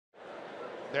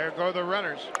There go the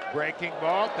runners. Breaking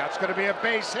ball. That's going to be a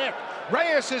base hit.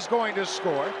 Reyes is going to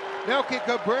score. Melky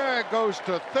Cabrera goes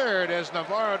to third as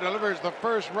Navarro delivers the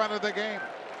first run of the game.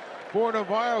 For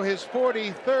Navarro, his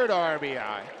 43rd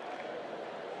RBI.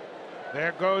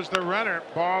 There goes the runner.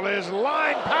 Ball is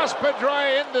lined past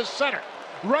Pedroia into center.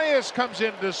 Reyes comes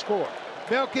in to score.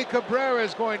 Melky Cabrera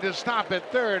is going to stop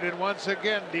at third, and once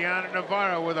again, Dioner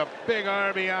Navarro with a big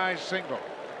RBI single.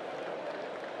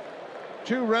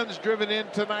 2 runs driven in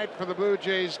tonight for the Blue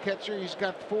Jays catcher. He's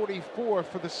got 44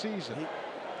 for the season.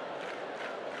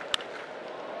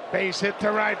 Base hit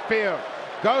to right field.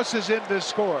 Gauss is in to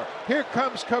score. Here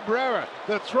comes Cabrera.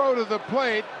 The throw to the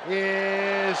plate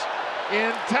is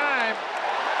in time.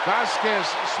 Vasquez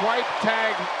swipe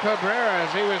tagged Cabrera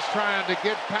as he was trying to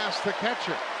get past the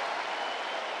catcher.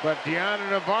 But Dioner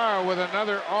Navarro with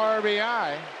another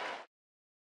RBI.